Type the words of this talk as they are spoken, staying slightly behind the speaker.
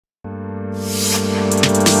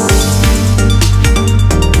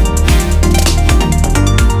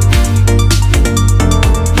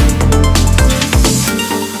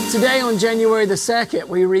January the 2nd,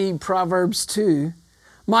 we read Proverbs 2.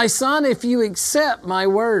 My son, if you accept my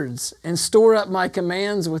words and store up my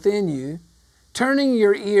commands within you, turning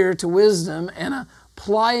your ear to wisdom and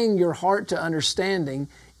applying your heart to understanding,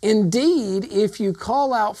 indeed, if you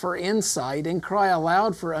call out for insight and cry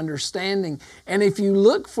aloud for understanding, and if you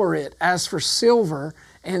look for it as for silver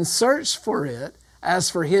and search for it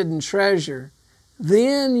as for hidden treasure,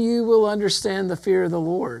 then you will understand the fear of the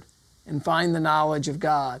Lord and find the knowledge of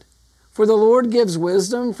God. For the Lord gives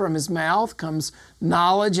wisdom, from His mouth comes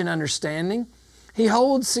knowledge and understanding. He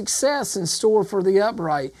holds success in store for the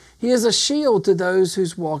upright. He is a shield to those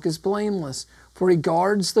whose walk is blameless, for He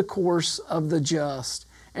guards the course of the just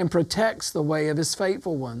and protects the way of His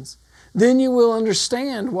faithful ones. Then you will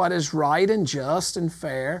understand what is right and just and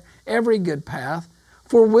fair, every good path.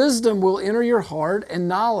 For wisdom will enter your heart, and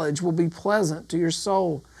knowledge will be pleasant to your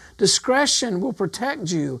soul. Discretion will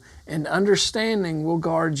protect you, and understanding will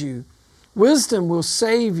guard you. Wisdom will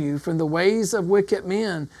save you from the ways of wicked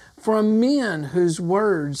men, from men whose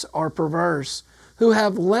words are perverse, who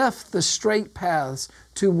have left the straight paths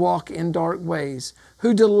to walk in dark ways,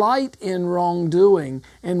 who delight in wrongdoing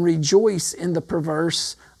and rejoice in the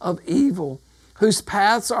perverse of evil, whose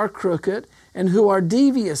paths are crooked and who are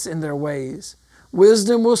devious in their ways.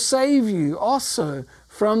 Wisdom will save you also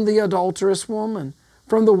from the adulterous woman,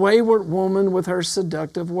 from the wayward woman with her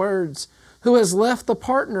seductive words, who has left the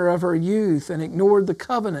partner of her youth and ignored the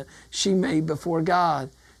covenant she made before God.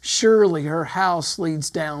 Surely her house leads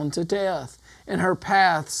down to death, and her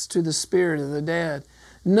paths to the spirit of the dead.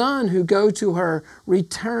 None who go to her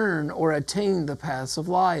return or attain the paths of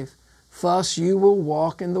life. Thus you will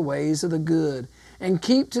walk in the ways of the good, and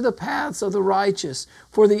keep to the paths of the righteous.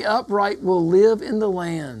 For the upright will live in the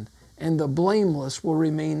land, and the blameless will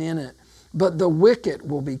remain in it. But the wicked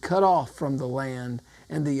will be cut off from the land,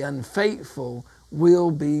 and the unfaithful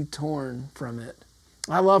will be torn from it.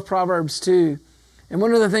 I love Proverbs 2. And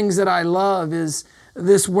one of the things that I love is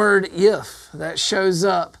this word if that shows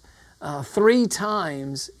up 3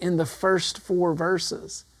 times in the first 4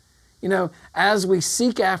 verses. You know, as we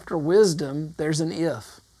seek after wisdom, there's an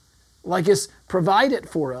if. Like it's provided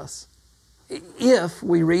for us. If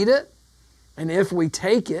we read it, and if we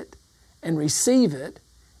take it and receive it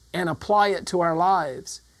and apply it to our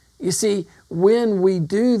lives. You see, when we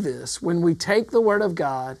do this, when we take the Word of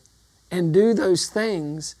God and do those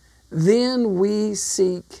things, then we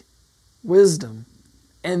seek wisdom,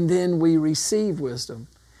 and then we receive wisdom.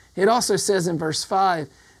 It also says in verse 5,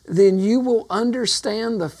 then you will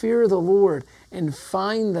understand the fear of the Lord and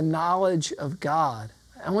find the knowledge of God.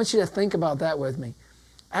 I want you to think about that with me.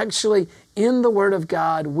 Actually, in the Word of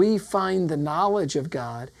God, we find the knowledge of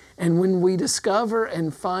God, and when we discover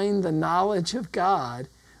and find the knowledge of God,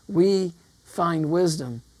 we find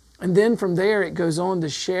wisdom. And then from there, it goes on to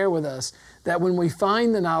share with us that when we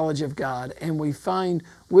find the knowledge of God and we find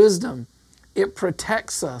wisdom, it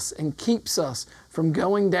protects us and keeps us from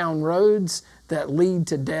going down roads that lead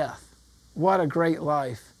to death. What a great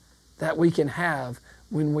life that we can have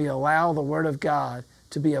when we allow the Word of God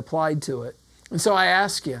to be applied to it. And so I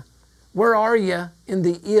ask you, where are you in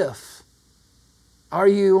the if? Are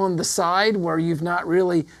you on the side where you've not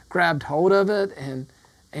really grabbed hold of it and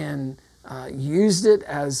used it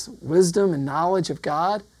as wisdom and knowledge of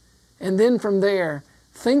God? And then from there,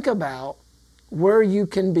 think about where you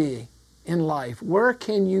can be in life. Where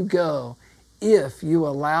can you go if you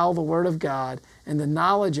allow the Word of God and the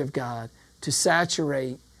knowledge of God to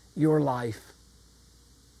saturate your life?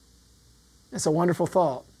 It's a wonderful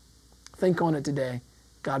thought. Think on it today.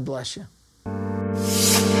 God bless you.